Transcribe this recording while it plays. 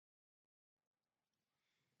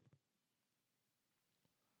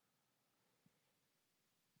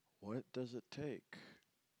what does it take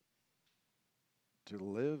to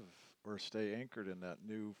live or stay anchored in that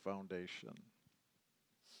new foundation?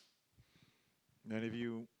 Many of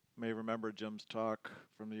you may remember Jim's talk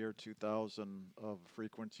from the year 2000 of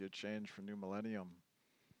frequency of change for new millennium.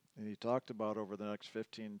 And he talked about over the next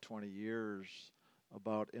 15, 20 years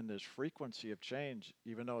about in this frequency of change,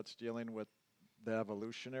 even though it's dealing with the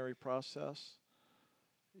evolutionary process,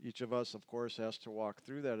 each of us, of course, has to walk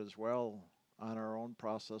through that as well on our own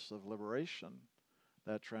process of liberation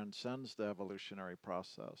that transcends the evolutionary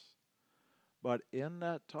process. But in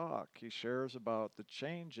that talk, he shares about the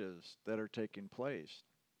changes that are taking place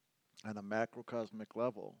on a macrocosmic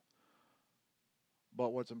level.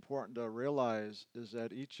 But what's important to realize is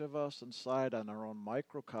that each of us inside on our own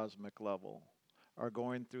microcosmic level are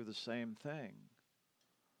going through the same thing.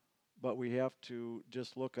 But we have to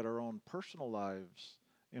just look at our own personal lives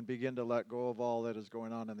and begin to let go of all that is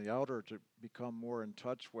going on in the outer to become more in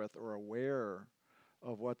touch with or aware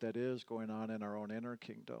of what that is going on in our own inner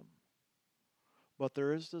kingdom. But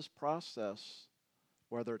there is this process,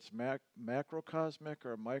 whether it's macrocosmic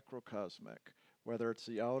or microcosmic, whether it's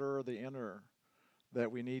the outer or the inner, that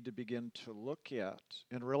we need to begin to look at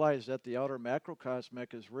and realize that the outer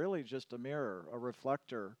macrocosmic is really just a mirror, a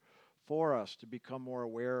reflector for us to become more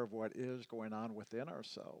aware of what is going on within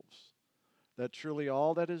ourselves. That truly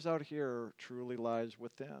all that is out here truly lies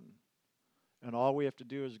within. And all we have to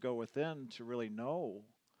do is go within to really know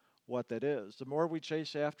what that is. The more we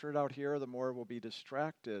chase after it out here, the more we'll be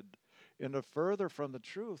distracted. And the further from the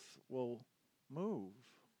truth we'll move.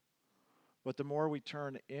 But the more we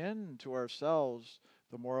turn into ourselves,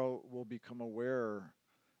 the more we'll become aware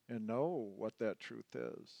and know what that truth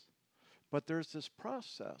is. But there's this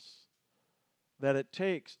process that it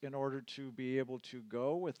takes in order to be able to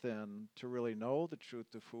go within to really know the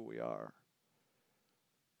truth of who we are.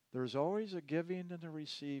 There's always a giving and a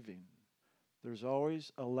receiving. There's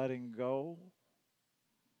always a letting go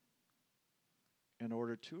in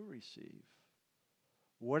order to receive.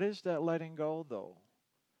 What is that letting go, though?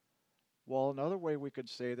 Well, another way we could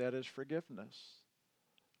say that is forgiveness.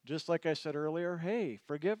 Just like I said earlier, hey,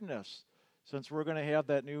 forgiveness. Since we're going to have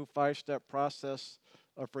that new 5-step process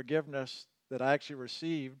of forgiveness that I actually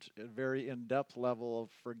received a very in-depth level of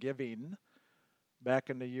forgiving back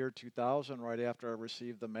in the year 2000, right after I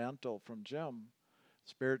received the mantle from Jim.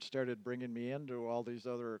 Spirit started bringing me into all these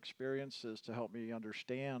other experiences to help me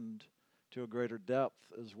understand to a greater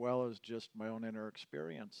depth, as well as just my own inner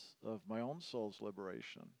experience of my own soul's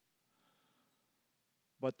liberation.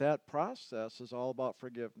 But that process is all about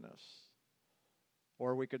forgiveness.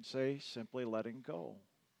 Or we could say simply letting go.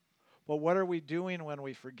 But what are we doing when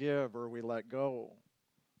we forgive or we let go?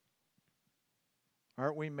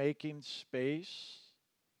 Aren't we making space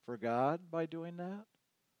for God by doing that?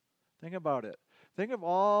 Think about it. Think of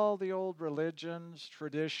all the old religions,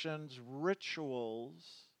 traditions, rituals,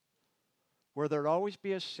 where there'd always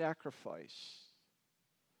be a sacrifice.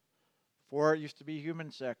 Before it used to be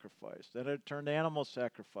human sacrifice. Then it turned to animal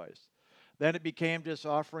sacrifice. Then it became just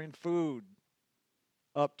offering food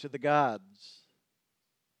up to the gods.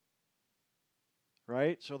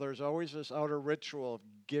 Right? So there's always this outer ritual of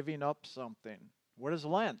giving up something. What is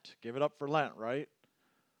Lent? Give it up for Lent, right?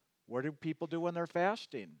 What do people do when they're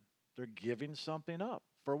fasting? They're giving something up.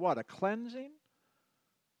 For what? A cleansing?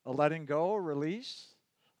 A letting go, a release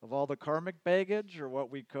of all the karmic baggage, or what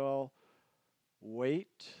we call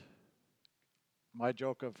weight. My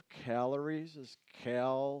joke of calories is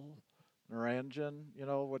Kal Naranjan,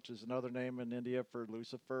 which is another name in India for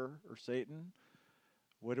Lucifer or Satan.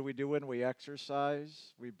 What do we do when we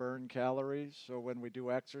exercise? We burn calories. So when we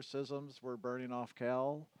do exorcisms, we're burning off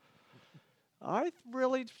Kal. I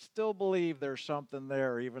really still believe there's something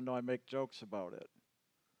there, even though I make jokes about it.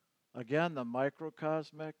 Again, the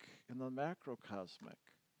microcosmic and the macrocosmic.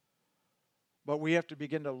 But we have to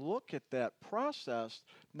begin to look at that process,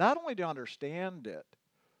 not only to understand it,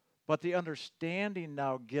 but the understanding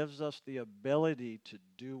now gives us the ability to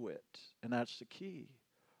do it. And that's the key.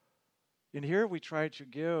 And here we try to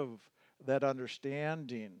give that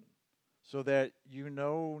understanding so that you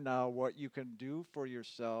know now what you can do for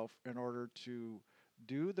yourself in order to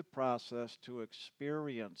do the process to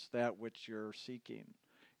experience that which you're seeking.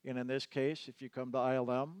 And in this case, if you come to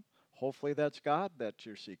ILM, hopefully that's God that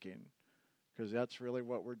you're seeking, because that's really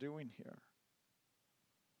what we're doing here.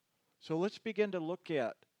 So let's begin to look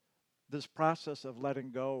at this process of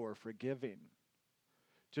letting go or forgiving.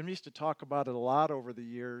 Jim used to talk about it a lot over the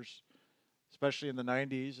years, especially in the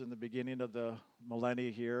 90s and the beginning of the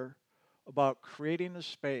millennia here, about creating a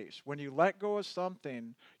space. When you let go of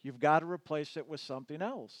something, you've got to replace it with something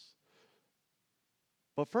else.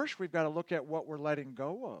 But first, we've got to look at what we're letting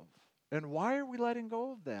go of. And why are we letting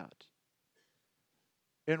go of that?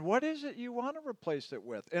 And what is it you want to replace it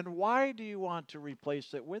with? And why do you want to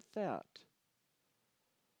replace it with that?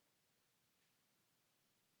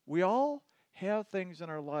 We all have things in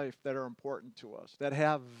our life that are important to us, that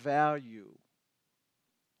have value.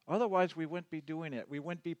 Otherwise, we wouldn't be doing it. We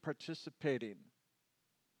wouldn't be participating.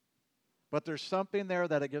 But there's something there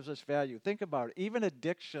that it gives us value. Think about it. Even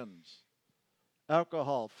addictions,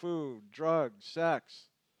 alcohol, food, drugs, sex,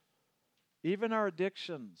 even our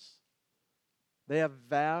addictions, they have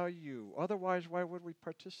value. Otherwise, why would we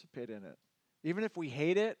participate in it? Even if we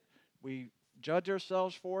hate it, we judge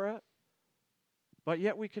ourselves for it, but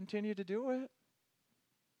yet we continue to do it.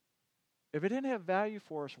 If it didn't have value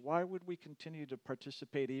for us, why would we continue to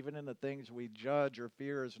participate even in the things we judge or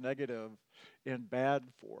fear as negative and bad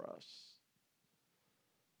for us?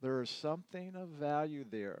 There is something of value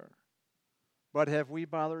there. But have we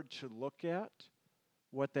bothered to look at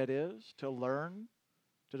what that is, to learn,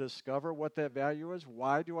 to discover what that value is?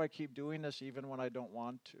 Why do I keep doing this even when I don't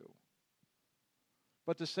want to?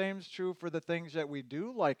 But the same is true for the things that we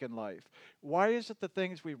do like in life. Why is it the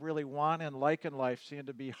things we really want and like in life seem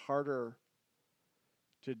to be harder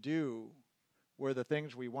to do, where the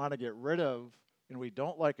things we want to get rid of and we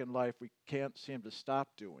don't like in life we can't seem to stop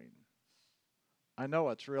doing? I know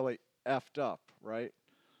it's really effed up, right?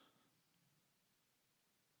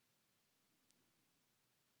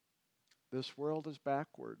 This world is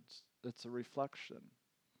backwards. It's a reflection.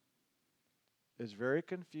 It's very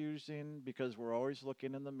confusing because we're always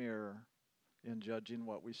looking in the mirror and judging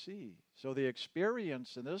what we see. So the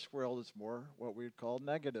experience in this world is more what we'd call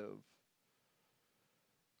negative,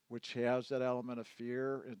 which has that element of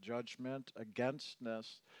fear and judgment,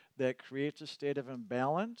 againstness, that creates a state of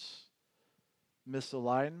imbalance,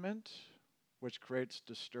 misalignment, which creates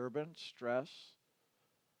disturbance, stress,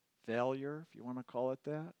 failure, if you want to call it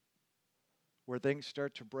that, where things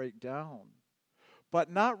start to break down. But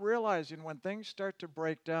not realizing when things start to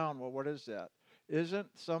break down, well, what is that? Isn't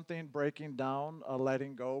something breaking down a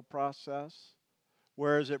letting go process?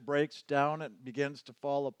 Whereas it breaks down, it begins to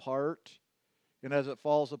fall apart. And as it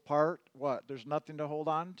falls apart, what? There's nothing to hold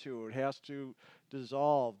on to. It has to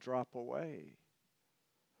dissolve, drop away.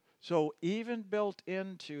 So even built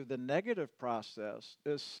into the negative process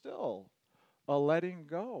is still a letting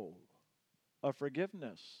go, a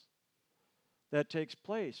forgiveness that takes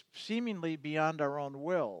place, seemingly beyond our own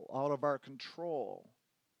will, out of our control.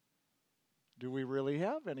 Do we really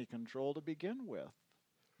have any control to begin with?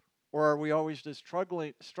 Or are we always just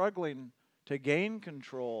struggling to gain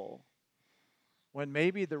control when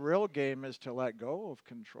maybe the real game is to let go of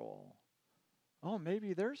control? Oh,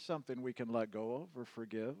 maybe there's something we can let go of or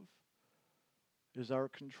forgive, is our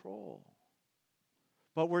control.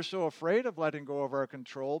 But we're so afraid of letting go of our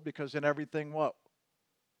control because then everything, what?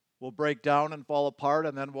 Will break down and fall apart,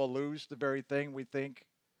 and then we'll lose the very thing we think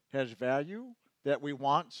has value that we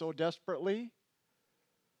want so desperately.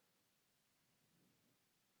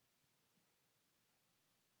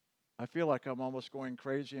 I feel like I'm almost going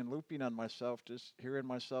crazy and looping on myself, just hearing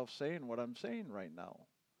myself saying what I'm saying right now.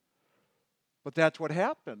 But that's what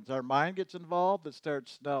happens. Our mind gets involved. It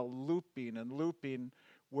starts now looping and looping,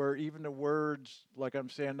 where even the words, like I'm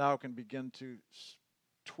saying now, can begin to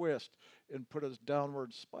twist and put us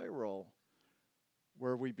downward spiral,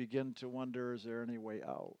 where we begin to wonder, is there any way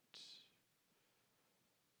out?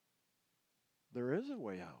 There is a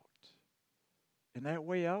way out. And that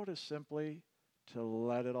way out is simply to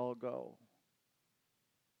let it all go.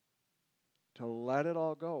 To let it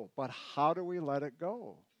all go. But how do we let it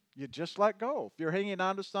go? You just let go. If you're hanging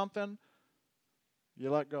on to something,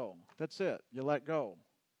 you let go. That's it. You let go.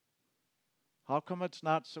 How come it's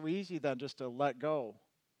not so easy then just to let go?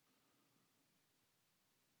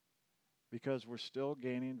 Because we're still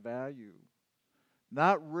gaining value.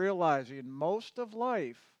 Not realizing most of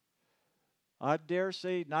life, I dare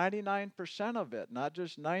say 99% of it, not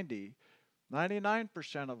just 90,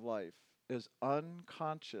 99% of life is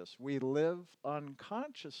unconscious. We live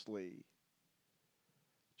unconsciously.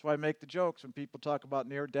 That's why I make the jokes when people talk about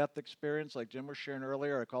near-death experience, like Jim was sharing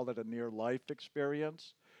earlier. I called it a near-life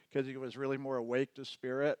experience because he was really more awake to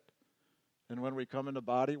spirit. And when we come into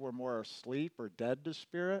body, we're more asleep or dead to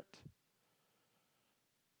spirit.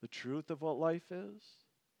 The truth of what life is.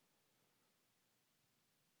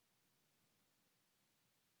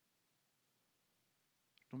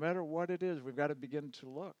 No matter what it is, we've got to begin to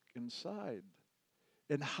look inside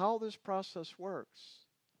and how this process works.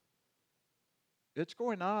 It's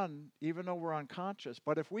going on even though we're unconscious.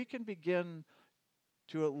 But if we can begin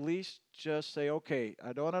to at least just say, okay,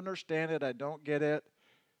 I don't understand it, I don't get it,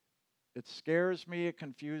 it scares me, it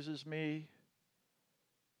confuses me,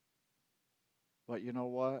 But you know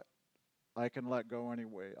what? I can let go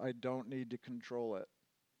anyway. I don't need to control it.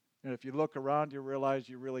 And if you look around, you realize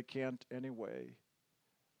you really can't anyway.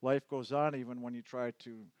 Life goes on even when you try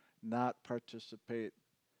to not participate.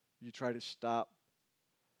 You try to stop.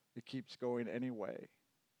 It keeps going anyway.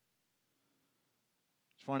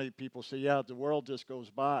 It's funny, people say, yeah, the world just goes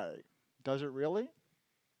by. Does it really?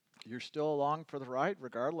 You're still along for the ride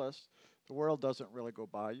regardless. The world doesn't really go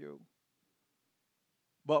by you.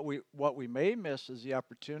 But what we may miss is the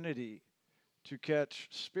opportunity to catch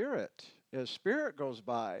Spirit as Spirit goes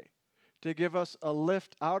by, to give us a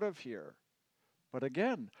lift out of here. But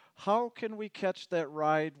again, how can we catch that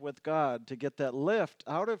ride with God to get that lift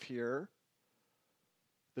out of here?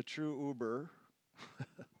 The true Uber,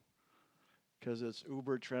 because it's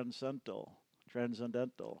Uber transcendental.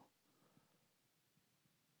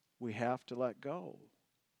 We have to let go.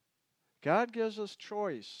 God gives us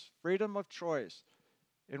choice, freedom of choice.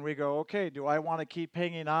 And we go, okay, do I want to keep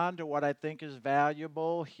hanging on to what I think is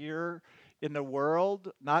valuable here in the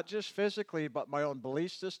world? Not just physically, but my own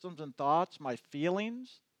belief systems and thoughts, my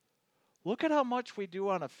feelings. Look at how much we do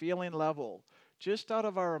on a feeling level, just out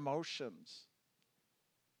of our emotions.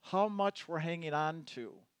 How much we're hanging on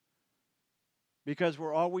to. Because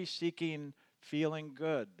we're always seeking feeling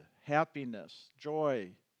good, happiness,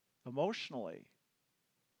 joy, emotionally.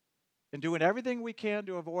 And doing everything we can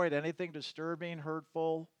to avoid anything disturbing,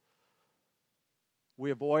 hurtful.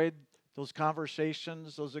 We avoid those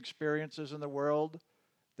conversations, those experiences in the world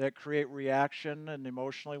that create reaction, and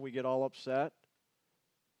emotionally we get all upset.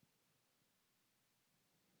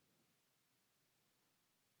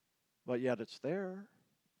 But yet it's there.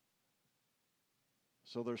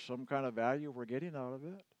 So there's some kind of value we're getting out of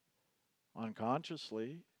it,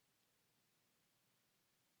 unconsciously.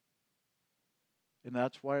 And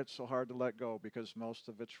that's why it's so hard to let go, because most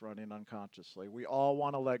of it's running unconsciously. We all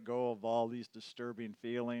want to let go of all these disturbing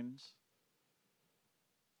feelings,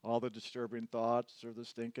 all the disturbing thoughts or the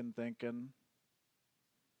stinking thinking.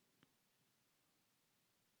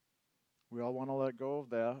 We all want to let go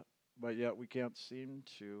of that, but yet we can't seem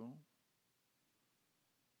to,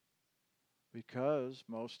 because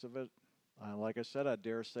most of it, like I said, I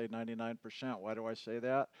dare say 99%. Why do I say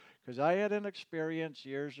that? Because I had an experience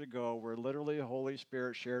years ago where literally the Holy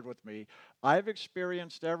Spirit shared with me, I've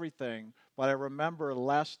experienced everything, but I remember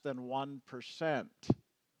less than 1%.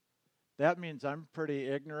 That means I'm pretty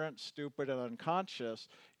ignorant, stupid, and unconscious,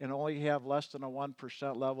 and only have less than a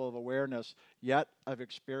 1% level of awareness, yet I've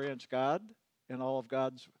experienced God in all of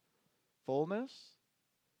God's fullness.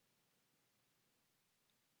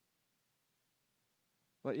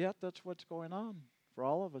 But yet that's what's going on for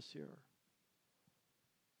all of us here.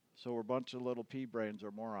 So we're a bunch of little pea brains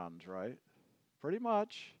or morons, right? Pretty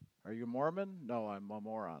much. Are you Mormon? No, I'm a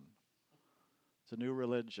moron. It's a new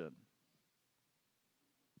religion.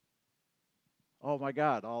 Oh my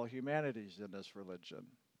God, all humanity's in this religion.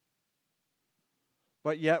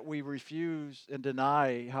 But yet we refuse and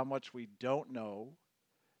deny how much we don't know,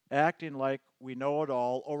 acting like we know it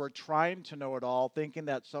all, or we're trying to know it all, thinking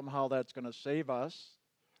that somehow that's going to save us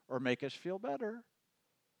or make us feel better.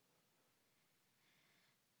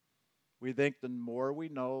 We think the more we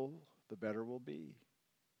know, the better we'll be.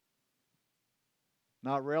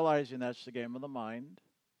 Not realizing that's the game of the mind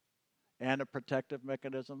and a protective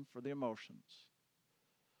mechanism for the emotions.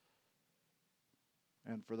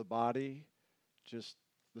 And for the body, just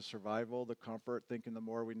the survival, the comfort, thinking the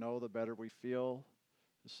more we know, the better we feel,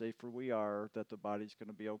 the safer we are, that the body's going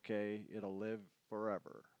to be okay, it'll live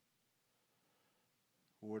forever.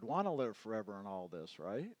 Who would want to live forever in all this,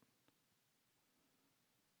 right?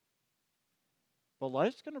 But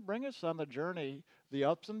life's going to bring us on the journey, the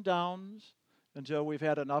ups and downs, until we've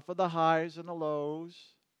had enough of the highs and the lows,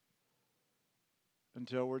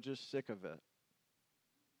 until we're just sick of it.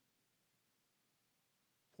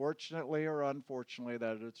 Fortunately or unfortunately,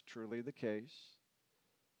 that is truly the case.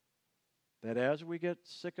 That as we get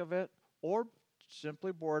sick of it, or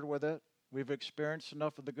simply bored with it, we've experienced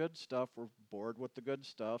enough of the good stuff, we're bored with the good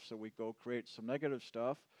stuff, so we go create some negative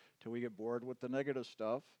stuff till we get bored with the negative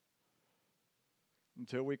stuff,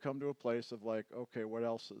 until we come to a place of like, okay, what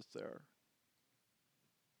else is there?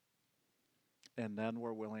 And then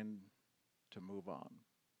we're willing to move on.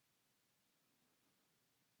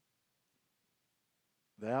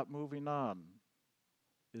 That moving on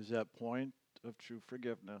is that point of true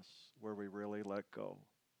forgiveness where we really let go.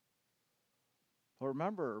 But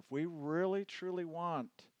remember, if we really truly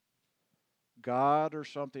want God or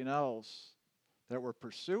something else that we're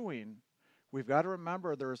pursuing, we've got to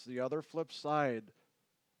remember there's the other flip side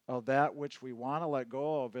of that which we want to let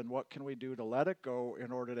go of, and what can we do to let it go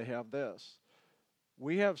in order to have this?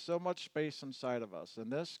 We have so much space inside of us. In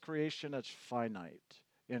this creation, it's finite.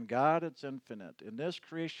 In God, it's infinite. In this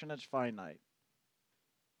creation, it's finite.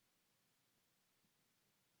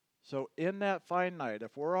 So in that finite,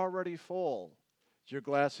 if we're already full, is your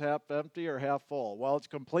glass half empty or half full? Well, it's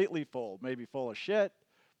completely full, maybe full of shit,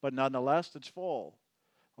 but nonetheless, it's full.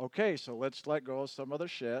 Okay, so let's let go of some of the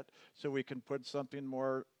shit so we can put something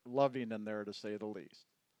more loving in there, to say the least.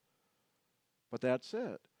 But that's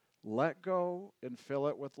it. Let go and fill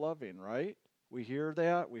it with loving, right? We hear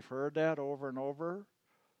that. We've heard that over and over.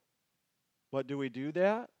 But do we do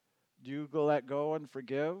that? Do you let go and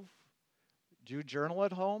forgive? Do you journal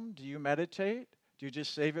at home? Do you meditate? Do you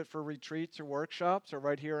just save it for retreats or workshops or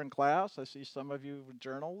right here in class? I see some of you with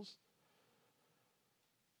journals.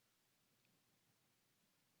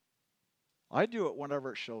 I do it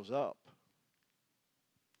whenever it shows up.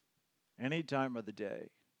 Any time of the day.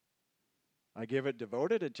 I give it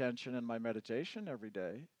devoted attention in my meditation every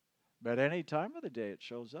day, but any time of the day it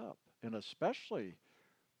shows up, and especially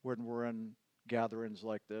when we're in gatherings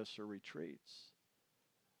like this or retreats,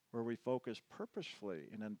 where we focus purposefully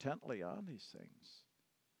and intently on these things.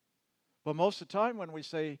 But most of the time when we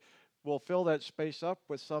say we'll fill that space up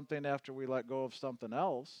with something after we let go of something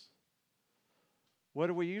else, what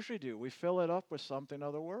do we usually do? We fill it up with something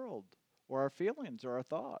of the world, or our feelings, or our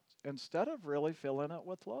thoughts, instead of really filling it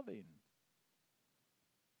with loving.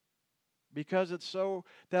 Because it's so,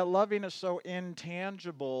 that loving is so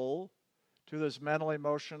intangible to this mental,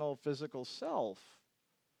 emotional, physical self.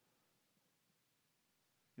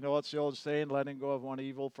 You know what's the old saying, letting go of one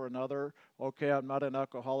evil for another? Okay, I'm not an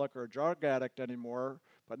alcoholic or a drug addict anymore,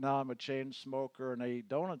 but now I'm a chain smoker and I eat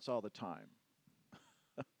donuts all the time.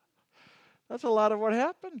 That's a lot of what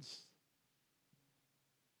happens.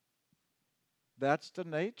 That's the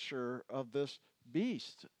nature of this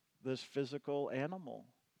beast, this physical animal.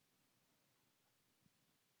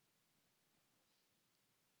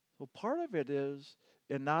 Well, part of it is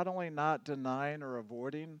in not only not denying or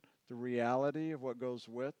avoiding the reality of what goes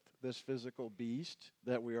with this physical beast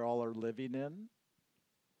that we all are living in,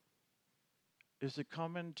 is to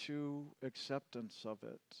come into acceptance of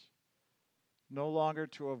it. No longer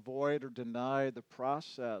to avoid or deny the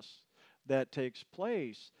process that takes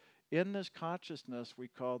place in this consciousness we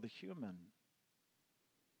call the human.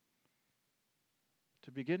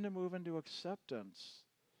 To begin to move into acceptance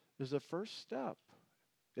is the first step.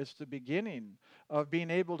 It's the beginning of being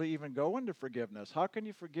able to even go into forgiveness. How can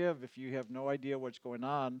you forgive if you have no idea what's going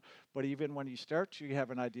on? But even when you start to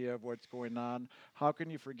have an idea of what's going on, how can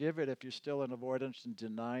you forgive it if you're still in avoidance and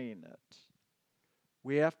denying it?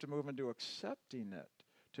 We have to move into accepting it,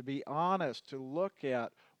 to be honest, to look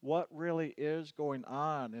at what really is going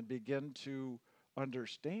on and begin to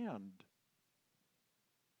understand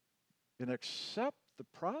and accept the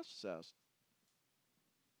process.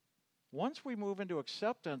 Once we move into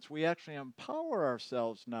acceptance, we actually empower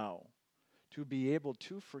ourselves now to be able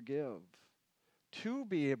to forgive, to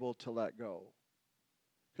be able to let go.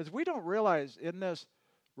 Because we don't realize in this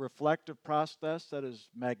reflective process that is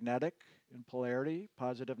magnetic in polarity,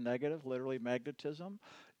 positive, negative, literally magnetism,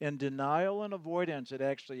 in denial and avoidance, it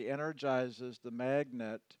actually energizes the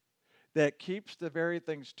magnet that keeps the very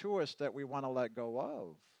things to us that we want to let go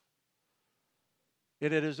of.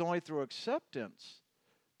 And it is only through acceptance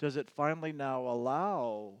does it finally now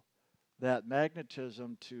allow that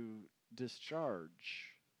magnetism to discharge.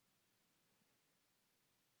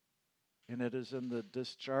 And it is in the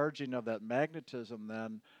discharging of that magnetism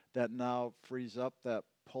then that now frees up that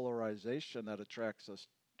polarization that attracts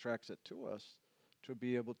it to us to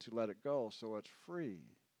be able to let it go. So it's free.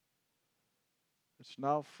 It's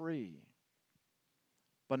now free.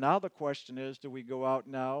 But now the question is, do we go out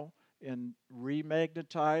now and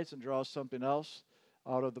remagnetize and draw something else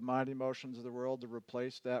out of the mind emotions of the world to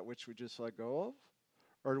replace that which we just let go of?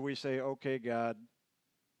 Or do we say, okay, God,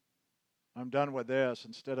 I'm done with this.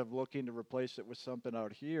 Instead of looking to replace it with something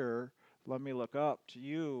out here, let me look up to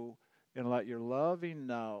you and let your loving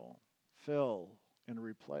now fill and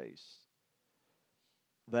replace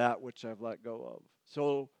that which I've let go of.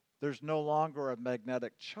 So there's no longer a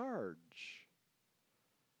magnetic charge.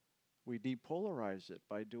 We depolarize it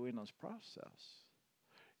by doing this process.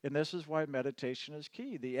 And this is why meditation is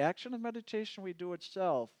key. The action of meditation we do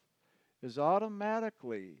itself is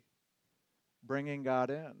automatically bringing God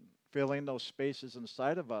in, filling those spaces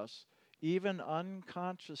inside of us, even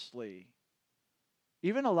unconsciously.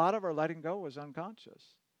 Even a lot of our letting go is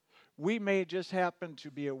unconscious. We may just happen to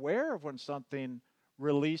be aware of when something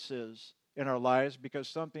releases in our lives because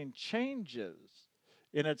something changes.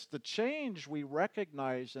 And it's the change we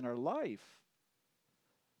recognize in our life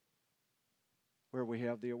where we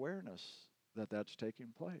have the awareness that that's taking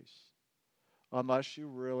place. Unless you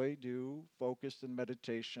really do focus in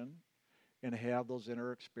meditation and have those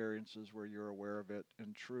inner experiences where you're aware of it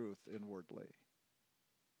in truth inwardly.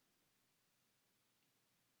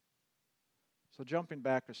 So jumping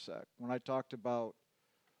back a sec, when I talked about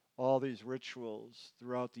all these rituals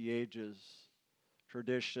throughout the ages,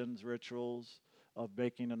 traditions, rituals of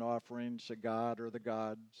making an offering to God or the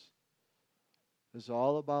gods, is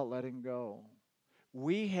all about letting go.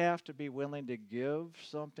 We have to be willing to give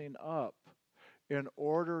something up in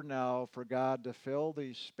order now for God to fill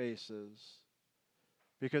these spaces.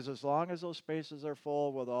 Because as long as those spaces are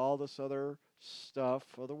full with all this other stuff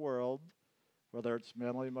of the world, whether it's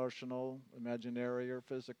mental, emotional, imaginary, or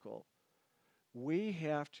physical, we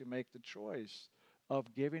have to make the choice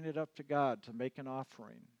of giving it up to God to make an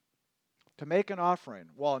offering. To make an offering.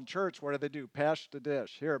 Well, in church, what do? Pass the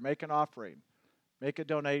dish. Here, make an offering. Make a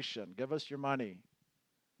donation. Give us your money.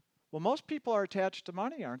 Well, most people are attached to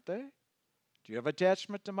money, aren't they? Do you have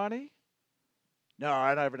attachment to money? No,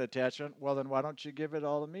 I don't have an attachment. Well, then why don't you give it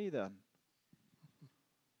all to me then?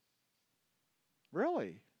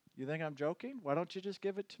 Really? You think I'm joking? Why don't you just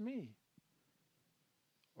give it to me?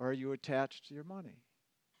 Or are you attached to your money?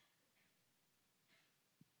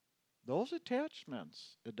 Those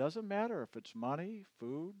attachments, it doesn't matter if it's money,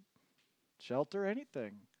 food, shelter,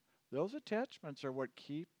 anything. Those attachments are what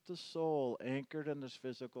keep the soul anchored in this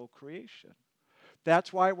physical creation.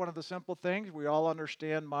 That's why one of the simple things, we all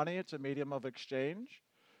understand money, it's a medium of exchange.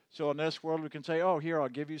 So in this world, we can say, oh, here, I'll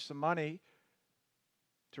give you some money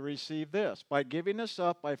to receive this. By giving this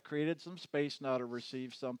up, I've created some space now to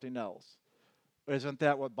receive something else. Isn't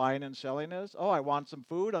that what buying and selling is? Oh, I want some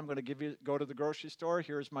food. I'm going to go to the grocery store.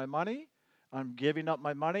 Here's my money. I'm giving up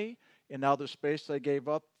my money. And now the space I gave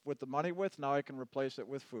up with the money with, now I can replace it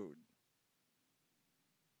with food.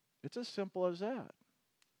 It's as simple as that.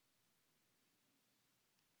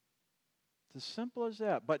 It's as simple as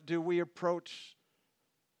that. But do we approach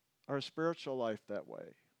our spiritual life that way?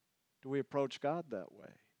 Do we approach God that way?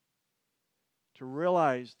 To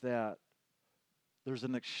realize that there's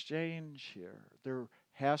an exchange here. There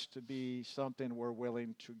has to be something we're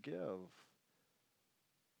willing to give.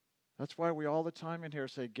 That's why we all the time in here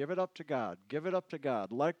say, give it up to God. Give it up to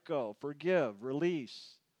God. Let go. Forgive.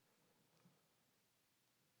 Release.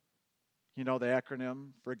 You know the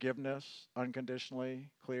acronym, forgiveness, unconditionally,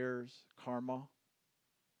 clears karma.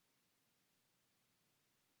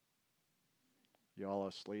 You all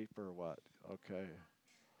asleep or what? Okay.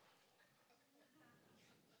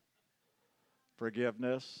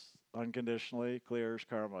 Forgiveness, unconditionally, clears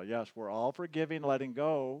karma. Yes, we're all forgiving, letting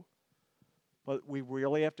go, but we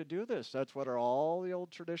really have to do this. That's what all the old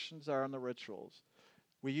traditions are and the rituals.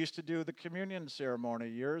 We used to do the communion ceremony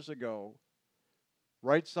years ago.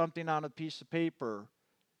 Write something on a piece of paper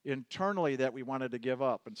internally that we wanted to give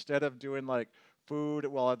up. Instead of doing like food,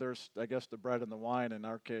 well, there's, I guess, the bread and the wine. In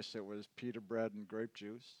our case, it was pita bread and grape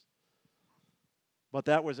juice. But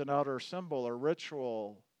that was an outer symbol or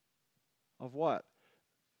ritual of what?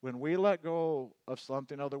 When we let go of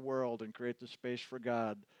something of the world and create the space for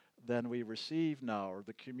God, then we receive now, or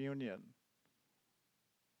the communion.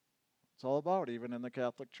 It's all about, even in the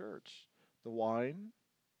Catholic Church. The wine,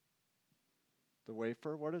 the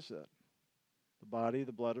wafer, what is it? The body,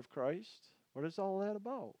 the blood of Christ. What is all that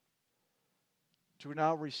about? To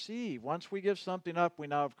now receive. Once we give something up, we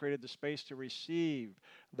now have created the space to receive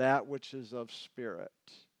that which is of spirit.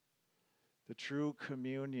 The true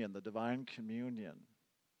communion, the divine communion.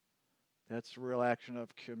 That's the real action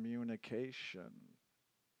of communication.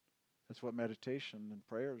 That's what meditation and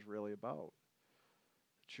prayer is really about.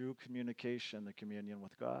 True communication, the communion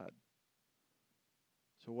with God.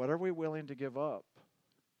 So what are we willing to give up?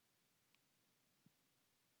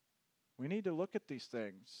 We need to look at these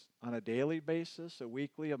things on a daily basis, a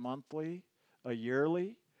weekly, a monthly, a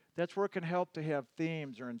yearly. That's where it can help to have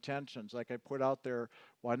themes or intentions. Like I put out there,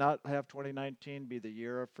 why not have 2019 be the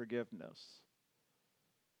year of forgiveness?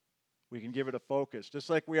 We can give it a focus. Just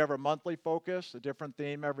like we have a monthly focus, a different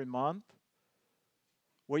theme every month.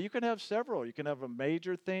 Well, you can have several. You can have a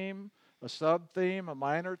major theme, a sub-theme, a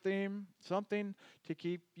minor theme, something to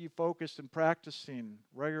keep you focused and practicing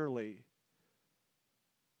regularly.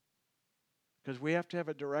 Because we have to have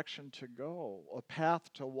a direction to go, a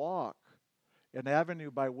path to walk, an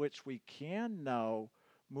avenue by which we can now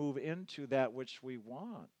move into that which we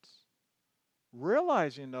want.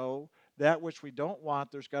 Realizing, though, that which we don't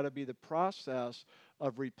want, there's got to be the process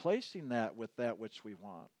of replacing that with that which we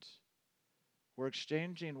want. We're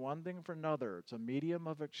exchanging one thing for another. It's a medium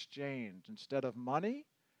of exchange. Instead of money,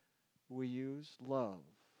 we use love.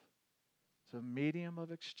 It's a medium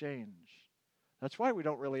of exchange. That's why we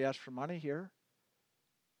don't really ask for money here.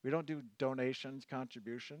 We don't do donations,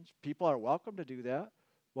 contributions. People are welcome to do that.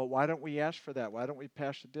 Well, why don't we ask for that? Why don't we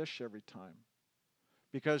pass the dish every time?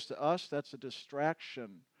 Because to us, that's a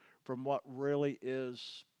distraction from what really is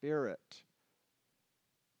spirit.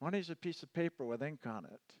 Money's a piece of paper with ink on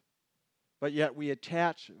it, but yet we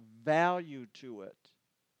attach value to it.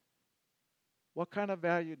 What kind of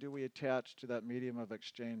value do we attach to that medium of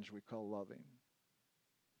exchange we call loving?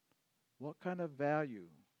 What kind of value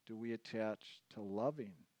do we attach to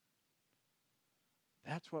loving?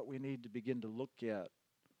 That's what we need to begin to look at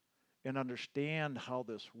and understand how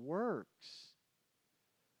this works.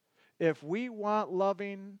 If we want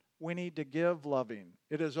loving, we need to give loving.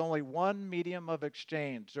 It is only one medium of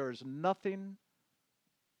exchange. There is nothing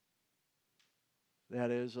that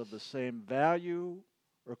is of the same value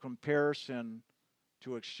or comparison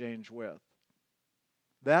to exchange with.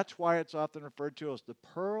 That's why it's often referred to as the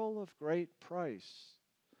pearl of great price.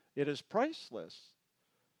 It is priceless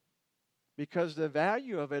because the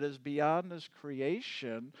value of it is beyond this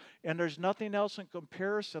creation, and there's nothing else in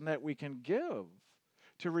comparison that we can give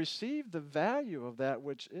to receive the value of that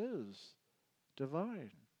which is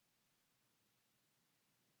divine.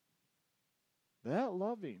 That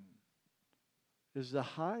loving is the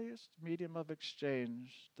highest medium of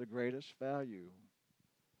exchange, the greatest value.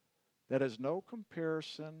 That is no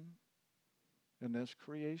comparison in this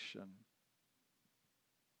creation.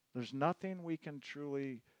 There's nothing we can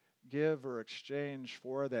truly give or exchange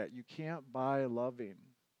for that. You can't buy loving.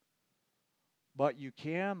 But you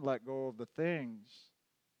can let go of the things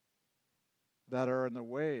that are in the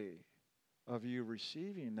way of you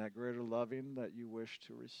receiving that greater loving that you wish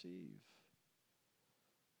to receive.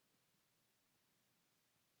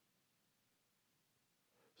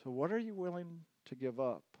 So what are you willing to give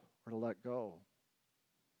up or to let go?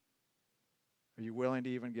 Are you willing to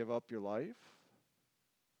even give up your life?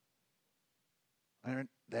 Aren't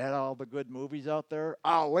that all the good movies out there?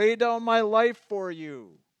 I'll lay down my life for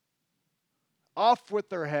you. Off with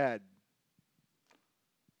their head.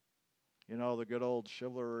 You know, the good old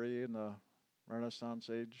chivalry in the Renaissance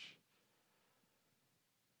age.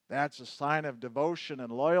 That's a sign of devotion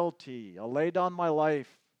and loyalty. I'll lay down my life.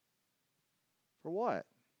 For what?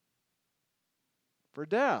 For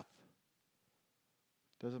death.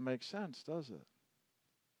 Doesn't make sense, does it?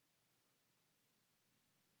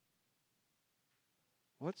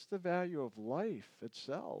 What's the value of life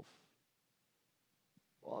itself?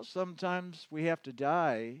 Well, sometimes we have to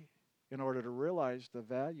die in order to realize the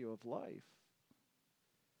value of life.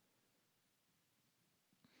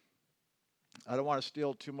 I don't want to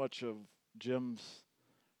steal too much of Jim's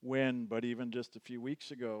wind, but even just a few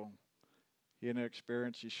weeks ago, he had an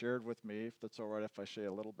experience he shared with me, if that's all right if I share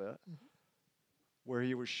a little bit, where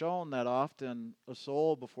he was shown that often a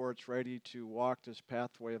soul, before it's ready to walk this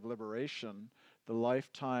pathway of liberation, the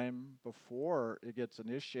lifetime before it gets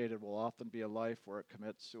initiated will often be a life where it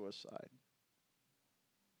commits suicide.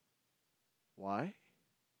 Why?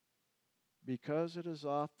 Because it is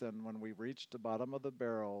often when we reach the bottom of the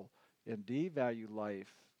barrel and devalue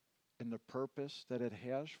life and the purpose that it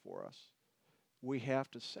has for us, we have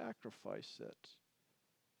to sacrifice it.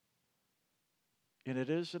 And it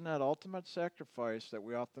is in that ultimate sacrifice that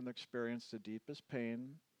we often experience the deepest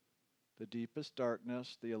pain, the deepest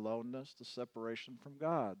darkness, the aloneness, the separation from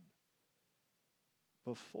God,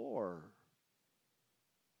 before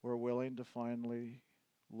we're willing to finally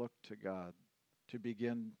look to God, to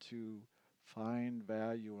begin to find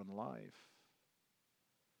value in life,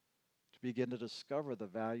 to begin to discover the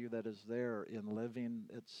value that is there in living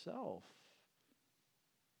itself,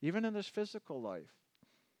 even in this physical life.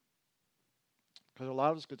 Because a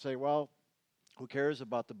lot of us could say, well, who cares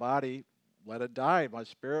about the body? Let it die. My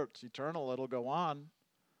spirit's eternal. It'll go on.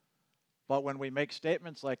 But when we make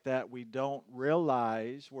statements like that, we don't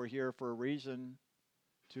realize we're here for a reason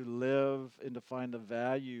to live and to find the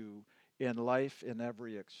value in life in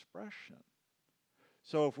every expression.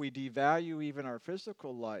 So if we devalue even our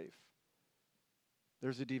physical life,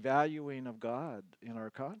 there's a devaluing of God in our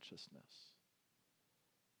consciousness.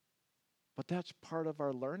 But that's part of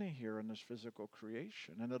our learning here in this physical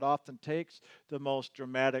creation. And it often takes the most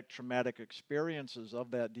dramatic, traumatic experiences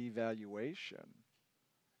of that devaluation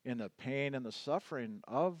and the pain and the suffering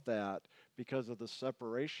of that because of the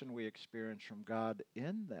separation we experience from God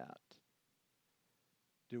in that.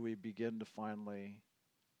 Do we begin to finally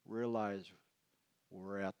realize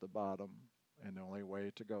we're at the bottom and the only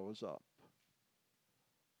way to go is up?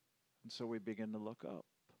 And so we begin to look up.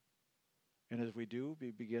 And as we do,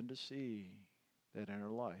 we begin to see that inner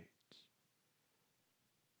light.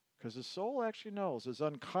 Because the soul actually knows. As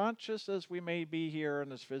unconscious as we may be here in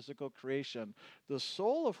this physical creation, the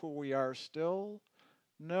soul of who we are still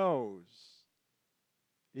knows.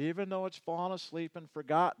 Even though it's fallen asleep and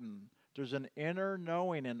forgotten, there's an inner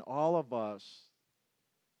knowing in all of us.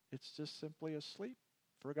 It's just simply asleep,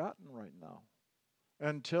 forgotten right now.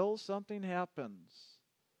 Until something happens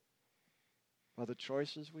by the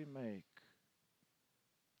choices we make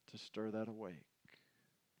to stir that awake.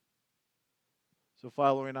 So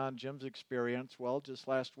following on Jim's experience, well, just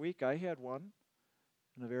last week I had one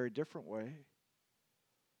in a very different way.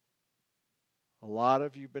 A lot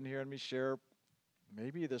of you have been hearing me share,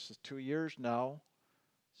 maybe this is 2 years now,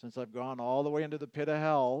 since I've gone all the way into the pit of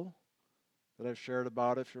hell that I've shared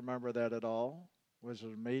about, if you remember that at all. It was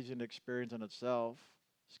an amazing experience in itself.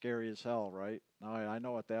 Scary as hell, right? Now I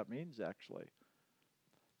know what that means, actually.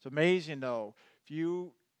 It's amazing, though. If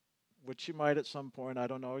you, which you might at some point, I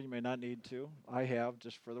don't know, you may not need to. I have,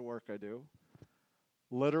 just for the work I do.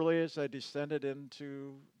 Literally, as I descended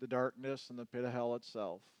into the darkness and the pit of hell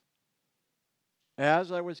itself,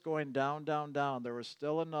 as I was going down, down, down, there was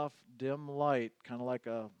still enough dim light, kind of like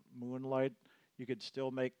a moonlight. You could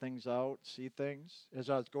still make things out, see things. As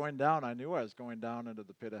I was going down, I knew I was going down into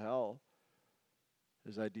the pit of hell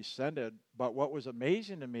as I descended. But what was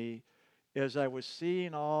amazing to me is I was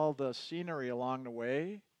seeing all the scenery along the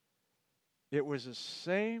way. It was the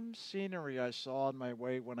same scenery I saw on my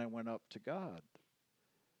way when I went up to God.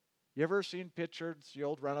 You ever seen pictures, the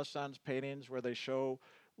old Renaissance paintings where they show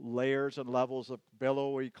layers and levels of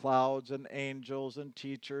billowy clouds and angels and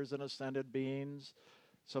teachers and ascended beings?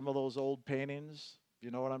 Some of those old paintings, you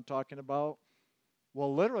know what I'm talking about?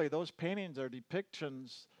 Well, literally, those paintings are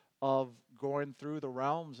depictions of going through the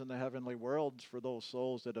realms in the heavenly worlds for those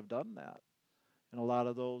souls that have done that. And a lot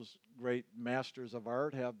of those great masters of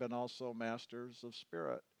art have been also masters of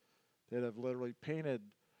spirit that have literally painted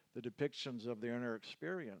the depictions of their inner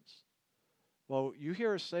experience. Well, you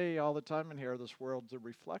hear us say all the time in here, this world's a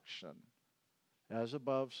reflection. As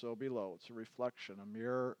above, so below. It's a reflection, a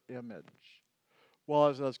mirror image. Well,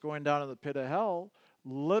 as I was going down in the pit of hell,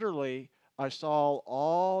 literally, I saw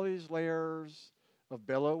all these layers of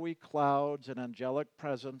billowy clouds and angelic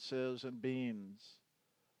presences and beings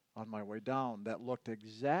on my way down that looked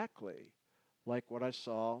exactly like what I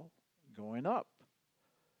saw going up.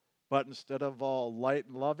 But instead of all light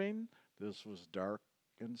and loving, this was dark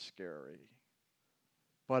and scary.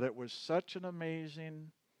 But it was such an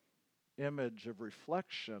amazing image of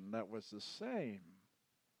reflection that was the same.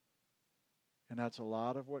 And that's a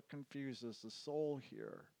lot of what confuses the soul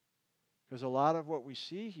here. Because a lot of what we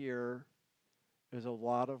see here is a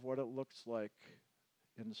lot of what it looks like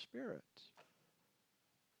in the spirit.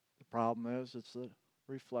 The problem is it's a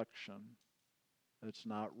reflection. It's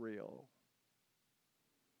not real.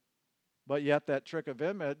 But yet that trick of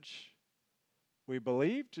image we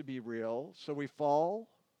believe to be real, so we fall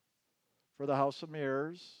for the house of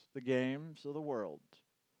mirrors, the games of the world,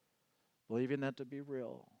 believing that to be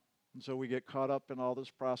real. And so we get caught up in all this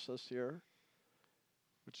process here,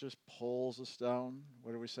 which just pulls us down.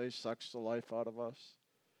 What do we say? Sucks the life out of us.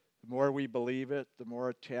 The more we believe it, the more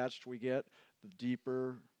attached we get, the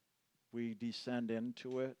deeper we descend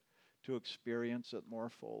into it to experience it more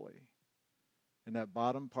fully. And that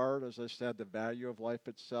bottom part, as I said, the value of life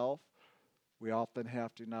itself, we often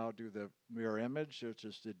have to now do the mirror image, which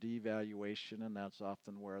is the devaluation, and that's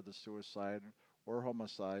often where the suicide or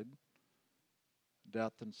homicide,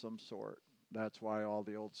 death in some sort. That's why all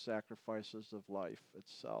the old sacrifices of life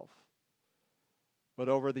itself. But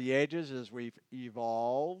over the ages, as we've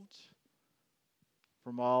evolved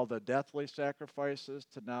from all the deathly sacrifices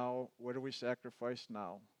to now, what do we sacrifice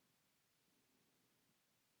now?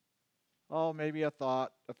 Oh, maybe a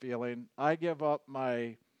thought, a feeling. I give up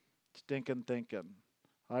my stinking thinking.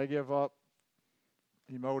 I give up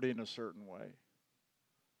emoting a certain way.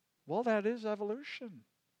 Well, that is evolution.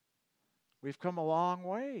 We've come a long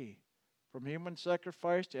way from human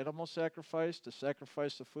sacrifice to animal sacrifice to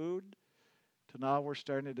sacrifice of food to now we're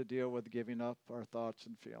starting to deal with giving up our thoughts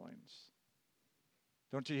and feelings.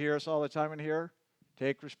 Don't you hear us all the time in here?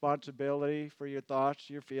 Take responsibility for your thoughts,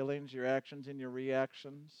 your feelings, your actions, and your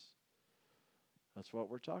reactions. That's what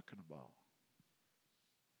we're talking about.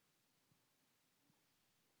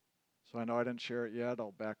 So I know I didn't share it yet.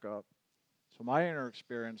 I'll back up. So my inner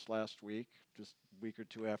experience last week, just a week or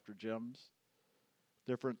two after Jim's,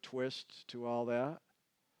 different twists to all that.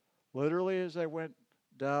 Literally, as I went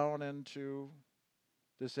down into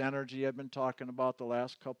this energy I've been talking about the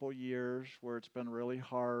last couple years, where it's been really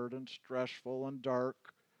hard and stressful and dark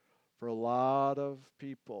for a lot of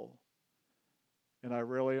people, And I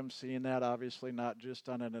really am seeing that, obviously, not just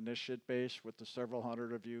on an initiate base with the several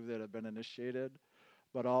hundred of you that have been initiated,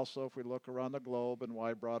 but also if we look around the globe, and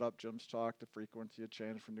why I brought up Jim's talk, the frequency of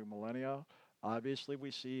change for new millennia, obviously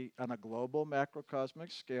we see on a global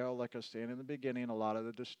macrocosmic scale, like I was saying in the beginning, a lot of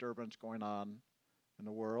the disturbance going on in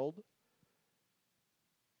the world,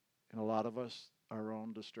 and a lot of us, our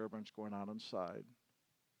own disturbance going on inside.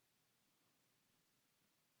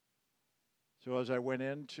 So as I went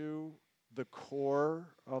into the core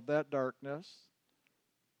of that darkness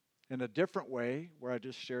in a different way, where I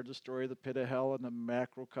just shared the story of the pit of hell on the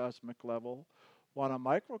macrocosmic level, well, on a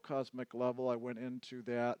microcosmic level, I went into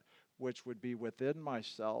that which would be within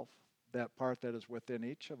myself, that part that is within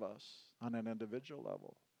each of us on an individual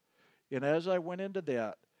level. And as I went into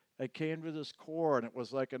that, I came to this core, and it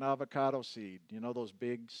was like an avocado seed. You know those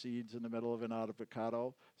big seeds in the middle of an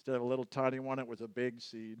avocado? Instead of a little tiny one, it was a big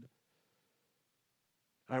seed.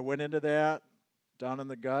 I went into that, down in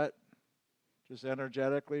the gut, just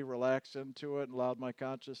energetically relaxed into it and allowed my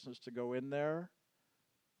consciousness to go in there.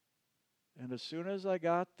 And as soon as I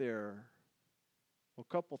got there, well,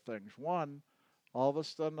 a couple things. One, all of a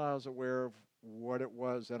sudden I was aware of what it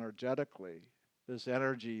was energetically, this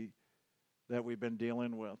energy that we've been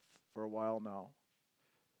dealing with for a while now.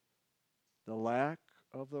 The lack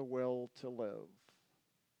of the will to live.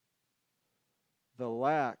 The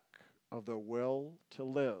lack of the will to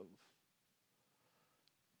live.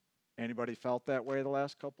 Anybody felt that way the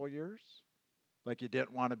last couple of years? Like you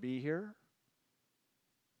didn't want to be here?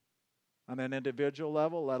 On an individual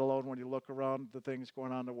level, let alone when you look around the things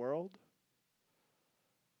going on in the world?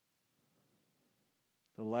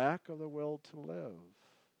 The lack of the will to live.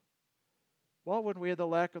 Well, when we have the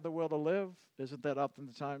lack of the will to live, isn't that often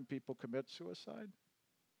the time people commit suicide?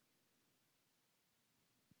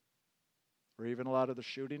 Or even a lot of the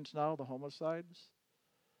shootings now, the homicides?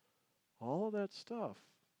 All of that stuff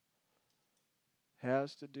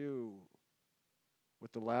has to do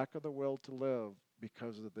with the lack of the will to live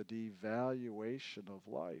because of the devaluation of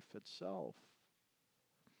life itself.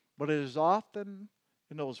 But it is often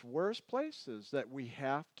in those worst places that we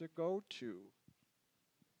have to go to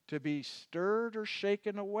be stirred or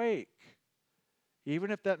shaken awake,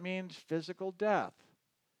 even if that means physical death.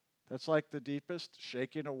 That's like the deepest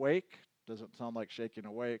shaking awake. Doesn't sound like shaking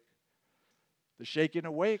awake. The shaking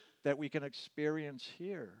awake that we can experience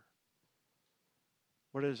here.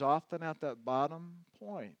 But it is often at that bottom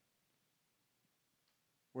point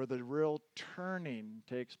where the real turning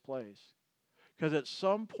takes place. Because at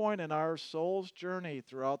some point in our soul's journey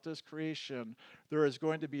throughout this creation, there is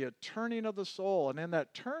going to be a turning of the soul. And in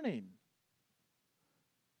that turning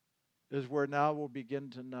is where now we'll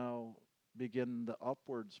begin the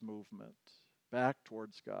upwards movement back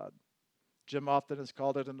towards God. Jim often has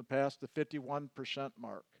called it in the past the 51%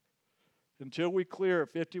 mark. Until we clear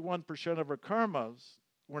 51% of our karmas,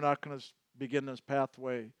 we're not going to begin this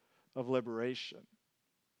pathway of liberation.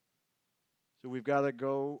 So we've got to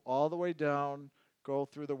go all the way down, go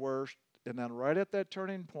through the worst, and then right at that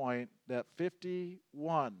turning point, that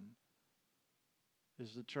 51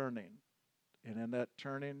 is the turning. And in that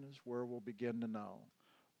turning is where we'll begin to now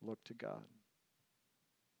look to God.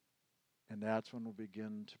 And that's when we'll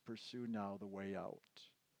begin to pursue now the way out.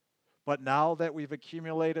 But now that we've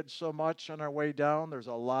accumulated so much on our way down, there's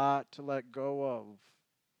a lot to let go of.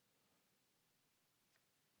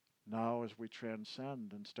 Now as we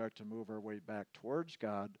transcend and start to move our way back towards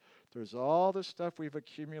God, there's all this stuff we've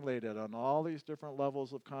accumulated on all these different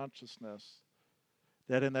levels of consciousness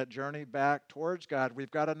that in that journey back towards God,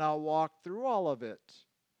 we've got to now walk through all of it. That's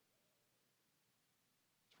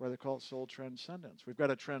why they call it soul transcendence. We've got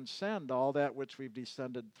to transcend all that which we've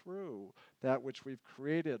descended through, that which we've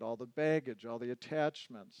created, all the baggage, all the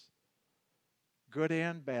attachments, good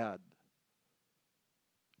and bad.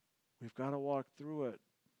 We've got to walk through it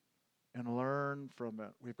and learn from it.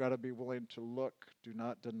 We've got to be willing to look, do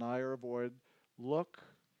not deny or avoid. Look,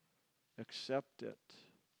 accept it,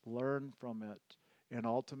 learn from it, and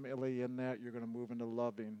ultimately in that you're going to move into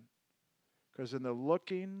loving. Because in the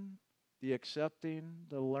looking, the accepting,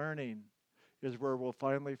 the learning is where we'll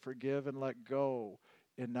finally forgive and let go.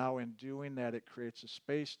 And now in doing that, it creates a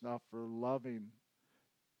space now for loving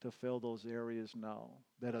to fill those areas now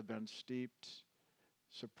that have been steeped,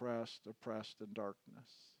 suppressed, oppressed in darkness.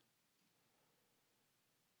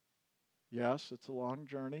 Yes, it's a long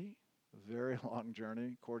journey, a very long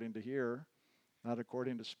journey, according to here. Not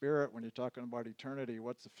according to spirit. When you're talking about eternity,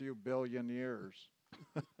 what's a few billion years?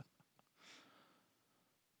 It's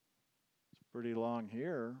pretty long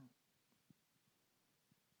here.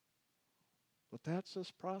 But that's this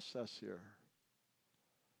process here.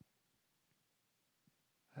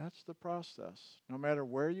 That's the process. No matter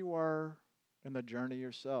where you are in the journey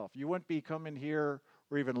yourself. You wouldn't be coming here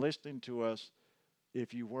or even listening to us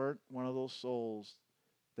if you weren't one of those souls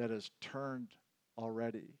that has turned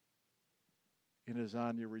already and is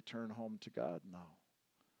on your return home to God now.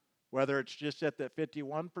 Whether it's just at that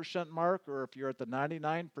 51% mark or if you're at the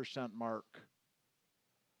 99% mark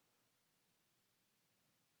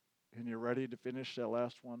and you're ready to finish that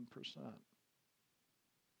last 1%.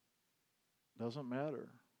 Doesn't matter.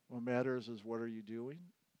 What matters is what are you doing?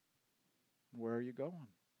 Where are you going?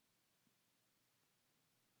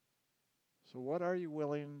 So what are you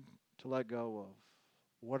willing to let go of?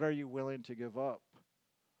 What are you willing to give up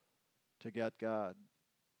to get God?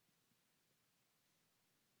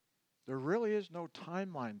 There really is no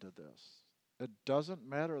timeline to this. It doesn't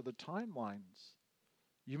matter the timelines.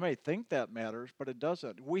 You may think that matters, but it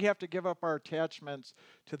doesn't. We have to give up our attachments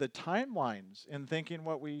to the timelines in thinking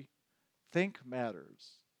what we think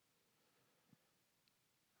matters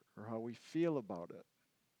or how we feel about it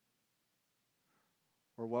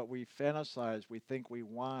or what we fantasize, we think we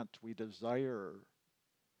want, we desire.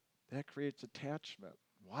 That creates attachment.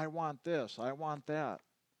 Well, I want this, I want that.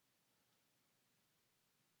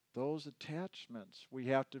 Those attachments we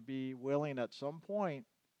have to be willing at some point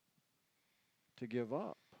to give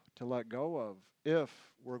up, to let go of, if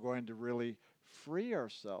we're going to really free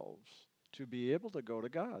ourselves to be able to go to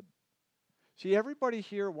God. See, everybody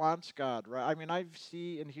here wants God, right? I mean, I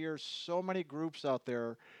see and hear so many groups out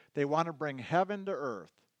there, they want to bring heaven to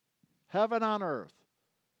earth, heaven on earth.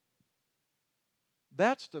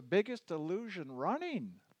 That's the biggest illusion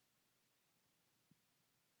running.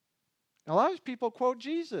 A lot of people quote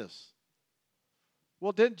Jesus.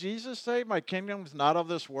 Well, didn't Jesus say, my kingdom's not of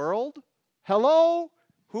this world? Hello?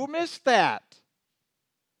 Who missed that?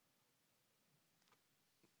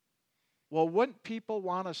 Well, wouldn't people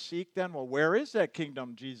want to seek then? Well, where is that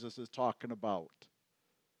kingdom Jesus is talking about?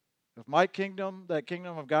 If my kingdom, that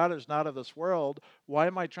kingdom of God is not of this world, why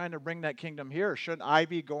am I trying to bring that kingdom here? Shouldn't I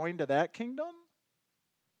be going to that kingdom?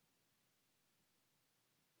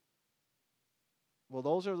 Well,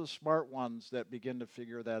 those are the smart ones that begin to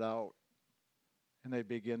figure that out. And they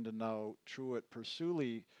begin to know Truett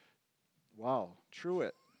Pursuli. Wow,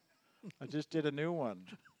 Truett. I just did a new one.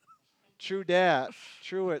 Truett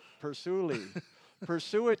Pursuli.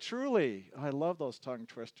 Pursue it truly. I love those tongue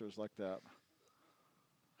twisters like that.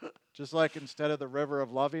 Just like instead of the river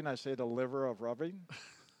of loving, I say the liver of rubbing.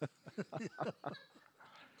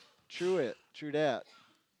 Truett.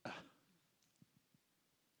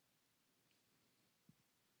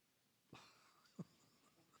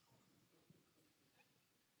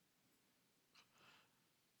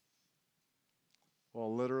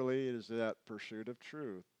 Well, literally, it is that pursuit of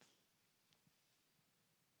truth.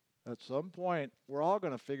 At some point, we're all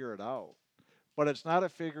going to figure it out. But it's not a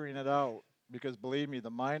figuring it out, because believe me,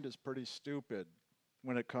 the mind is pretty stupid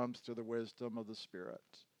when it comes to the wisdom of the Spirit.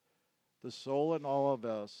 The soul in all of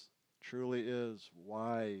us truly is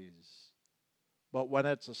wise. But when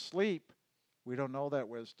it's asleep, we don't know that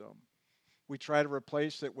wisdom. We try to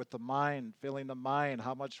replace it with the mind, filling the mind,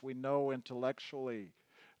 how much we know intellectually,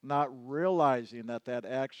 not realizing that that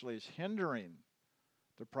actually is hindering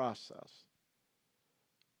the process.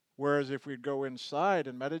 Whereas if we go inside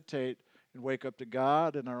and meditate and wake up to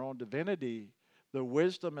God and our own divinity, the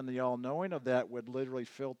wisdom and the all-knowing of that would literally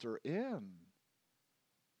filter in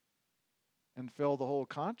and fill the whole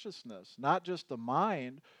consciousness, not just the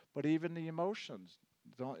mind, but even the emotions.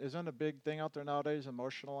 Isn't a big thing out there nowadays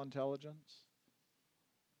emotional intelligence?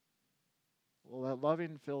 Well, that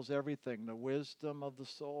loving fills everything. The wisdom of the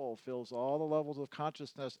soul fills all the levels of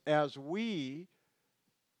consciousness as we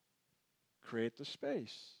create the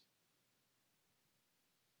space.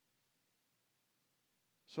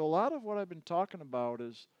 So a lot of what I've been talking about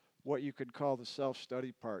is what you could call the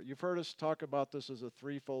self-study part. You've heard us talk about this as a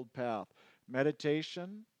threefold path: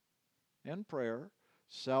 meditation and prayer,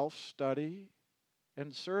 self-study,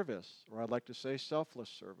 and service, or I'd like to say selfless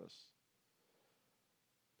service.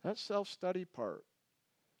 That self-study part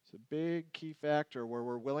is a big key factor where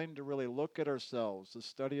we're willing to really look at ourselves, the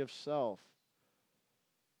study of self.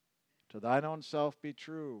 To thine own self be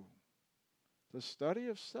true. The study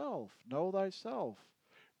of self, know thyself.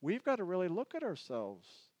 We've got to really look at ourselves.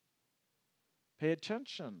 Pay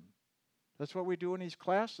attention. That's what we do in these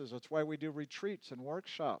classes. That's why we do retreats and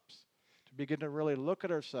workshops, to begin to really look at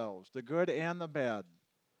ourselves, the good and the bad.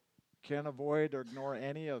 Can't avoid or ignore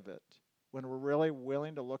any of it. When we're really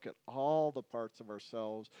willing to look at all the parts of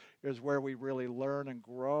ourselves is where we really learn and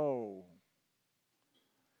grow.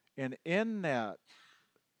 And in that,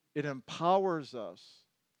 it empowers us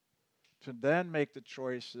to then make the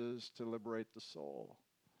choices to liberate the soul.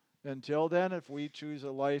 Until then, if we choose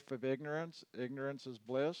a life of ignorance, ignorance is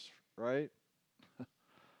bliss, right?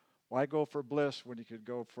 Why go for bliss when you could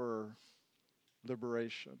go for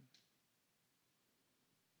liberation?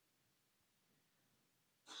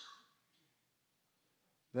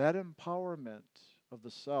 That empowerment of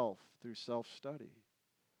the self through self-study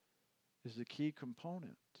is the key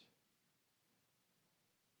component.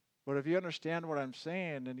 But if you understand what I'm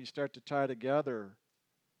saying and you start to tie together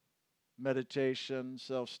meditation,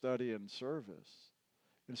 self-study, and service,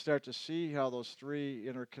 and start to see how those three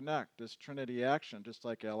interconnect, this Trinity action, just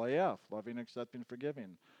like LAF, loving, accepting,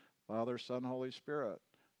 forgiving, Father, Son, Holy Spirit,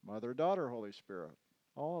 Mother, Daughter, Holy Spirit,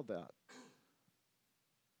 all of that.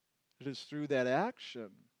 It is through that action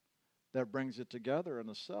that brings it together in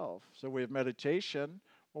the self. So we have meditation.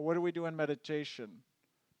 Well, what do we do in meditation?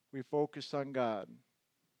 We focus on God,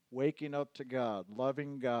 waking up to God,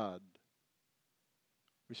 loving God.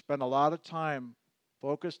 We spend a lot of time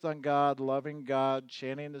focused on God, loving God,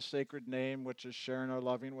 chanting the sacred name, which is sharing our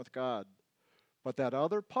loving with God. But that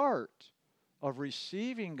other part of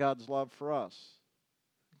receiving God's love for us,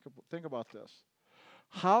 think about this.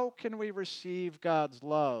 How can we receive God's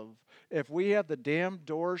love if we have the damn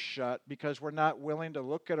door shut because we're not willing to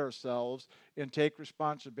look at ourselves and take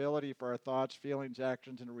responsibility for our thoughts, feelings,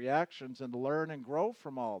 actions, and reactions and learn and grow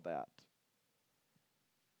from all that?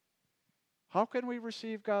 How can we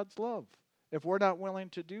receive God's love if we're not willing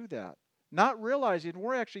to do that? Not realizing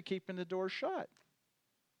we're actually keeping the door shut.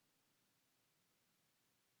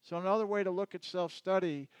 So another way to look at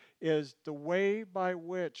self-study is the way by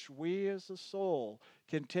which we as a soul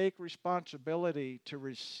can take responsibility to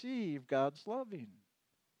receive God's loving.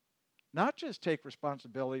 Not just take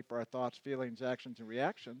responsibility for our thoughts, feelings, actions, and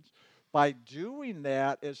reactions. By doing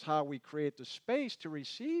that is how we create the space to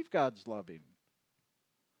receive God's loving.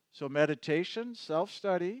 So meditation,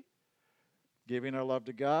 self-study, giving our love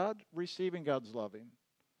to God, receiving God's loving,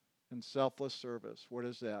 and selfless service. What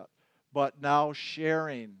is that? But now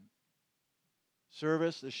sharing.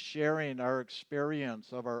 Service is sharing our experience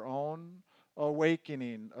of our own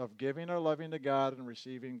awakening of giving our loving to God and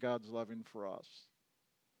receiving God's loving for us.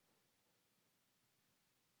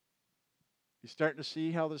 You starting to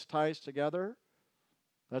see how this ties together?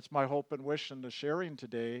 That's my hope and wish in the sharing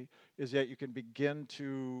today, is that you can begin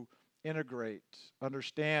to integrate,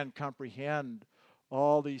 understand, comprehend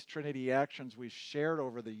all these Trinity actions we've shared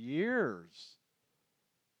over the years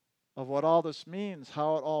of what all this means,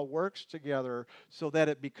 how it all works together so that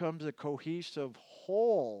it becomes a cohesive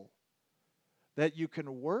whole that you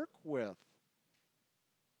can work with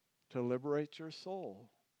to liberate your soul.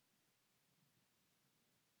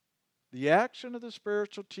 The action of the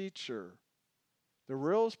spiritual teacher, the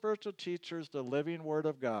real spiritual teacher, is the living Word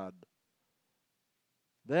of God.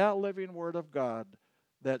 That living Word of God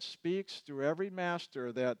that speaks through every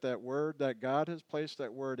master, that word, that God has placed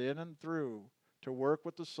that word in and through to work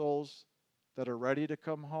with the souls that are ready to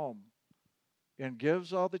come home, and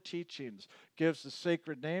gives all the teachings, gives the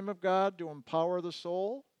sacred name of God to empower the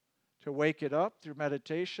soul, to wake it up through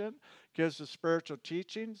meditation, gives the spiritual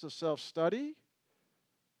teachings, the self-study,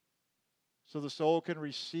 so the soul can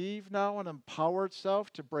receive now and empower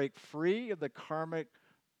itself to break free of the karmic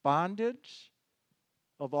bondage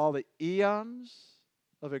of all the eons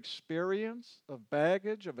of experience, of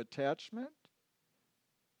baggage, of attachment.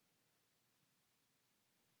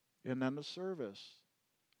 And then the service.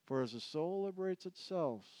 For as the soul liberates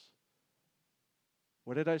itself,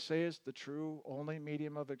 what did I say is the true only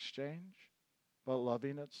medium of exchange? But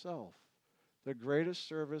loving itself. The greatest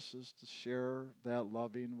service is to share that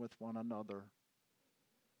loving with one another.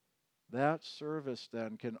 That service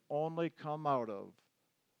then can only come out of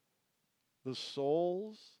the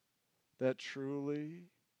souls that truly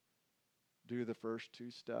do the first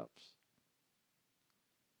two steps.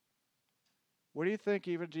 What do you think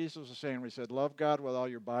even Jesus was saying when he said, love God with all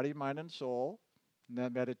your body, mind, and soul? And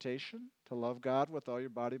then meditation, to love God with all your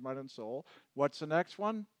body, mind, and soul. What's the next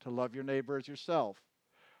one? To love your neighbor as yourself.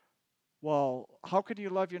 Well, how can you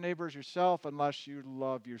love your neighbor as yourself unless you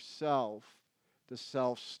love yourself? The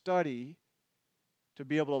self-study to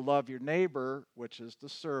be able to love your neighbor, which is the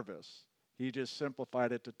service. He just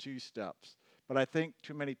simplified it to 2 steps. But I think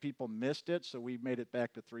too many people missed it, so we made it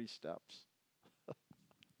back to 3 steps.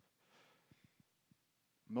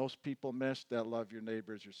 Most people miss that love your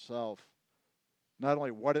neighbor as yourself. Not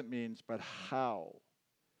only what it means, but how.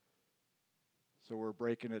 So we're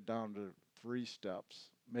breaking it down to 3 steps.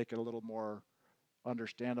 Make it a little more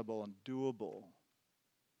understandable and doable.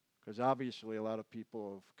 Because obviously a lot of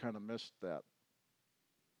people have kind of missed that.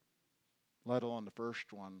 Let alone the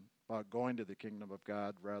first one, about going to the kingdom of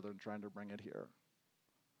God rather than trying to bring it here.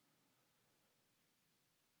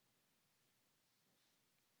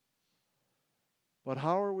 But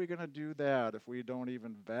how are we going to do that if we don't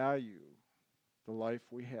even value the life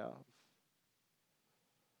we have?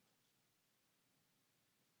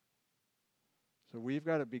 So we've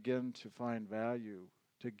got to begin to find value,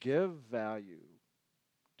 to give value,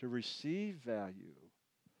 to receive value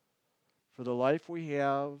for the life we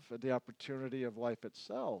have and the opportunity of life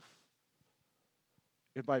itself.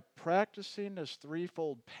 And by practicing this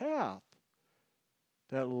threefold path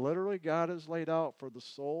that literally God has laid out for the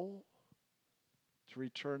soul to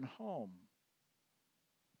return home,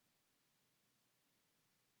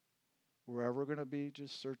 wherever we're going to be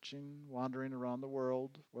just searching, wandering around the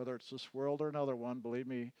world, whether it's this world or another one, believe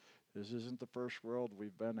me, this isn't the first world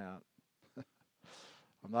we've been at.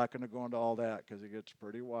 I'm not going to go into all that because it gets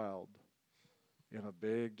pretty wild in a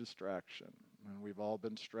big distraction. And we've all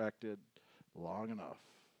been distracted long enough.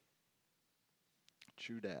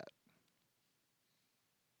 Chew that.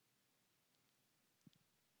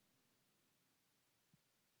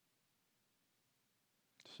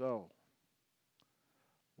 So,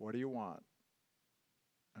 what do you want?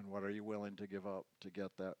 And what are you willing to give up to get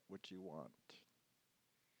that which you want?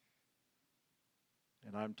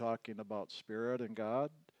 And I'm talking about spirit and God,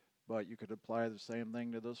 but you could apply the same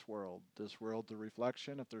thing to this world. This world's a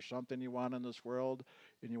reflection. If there's something you want in this world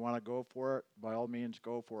and you want to go for it, by all means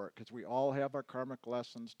go for it, because we all have our karmic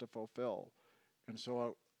lessons to fulfill. And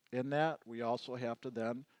so in that, we also have to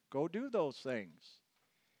then go do those things.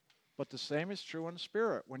 But the same is true in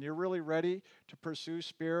spirit. When you're really ready to pursue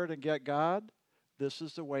spirit and get God, this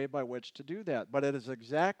is the way by which to do that. But it is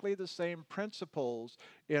exactly the same principles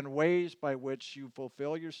in ways by which you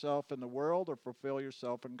fulfill yourself in the world or fulfill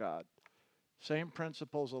yourself in God. Same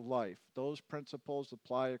principles of life. Those principles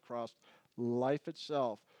apply across life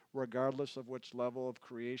itself, regardless of which level of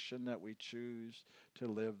creation that we choose to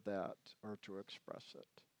live that or to express it.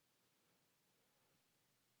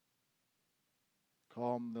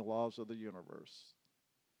 Call them the laws of the universe.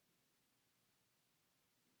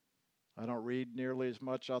 I don't read nearly as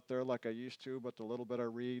much out there like I used to, but the little bit I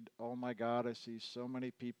read, oh my God, I see so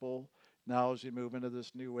many people now as we move into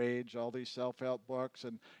this new age, all these self-help books,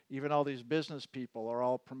 and even all these business people are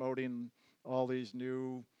all promoting all these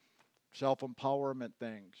new self-empowerment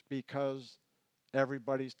things because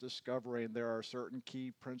everybody's discovering there are certain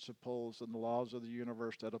key principles and the laws of the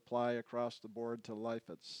universe that apply across the board to life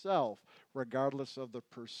itself, regardless of the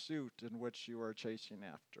pursuit in which you are chasing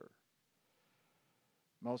after.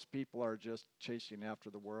 Most people are just chasing after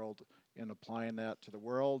the world and applying that to the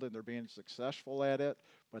world, and they're being successful at it,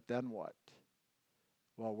 but then what?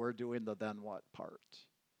 Well, we're doing the then what part.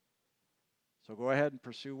 So go ahead and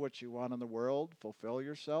pursue what you want in the world, fulfill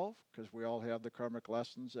yourself, because we all have the karmic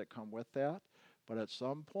lessons that come with that. But at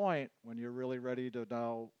some point, when you're really ready to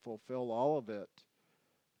now fulfill all of it,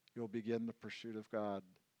 you'll begin the pursuit of God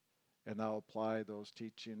and now apply those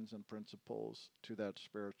teachings and principles to that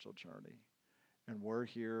spiritual journey. And we're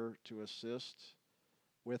here to assist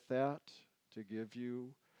with that, to give you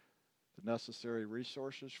the necessary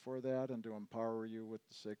resources for that, and to empower you with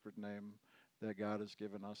the sacred name that God has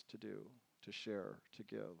given us to do, to share, to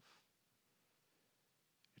give.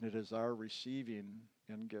 And it is our receiving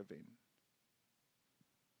and giving.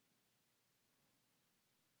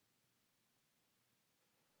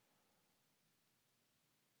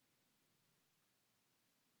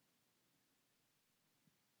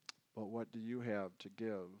 But what do you have to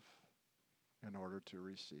give in order to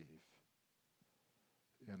receive?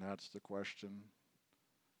 And that's the question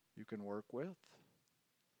you can work with.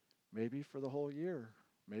 Maybe for the whole year,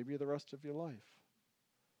 maybe the rest of your life.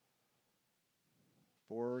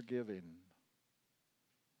 For giving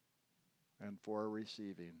and for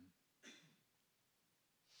receiving.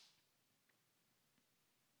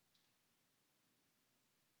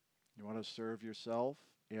 You want to serve yourself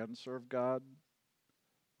and serve God?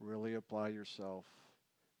 Really apply yourself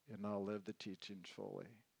and now live the teachings fully.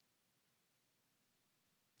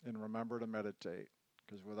 And remember to meditate,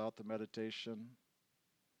 because without the meditation,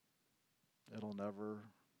 it'll never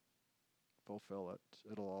fulfill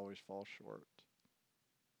it. It'll always fall short.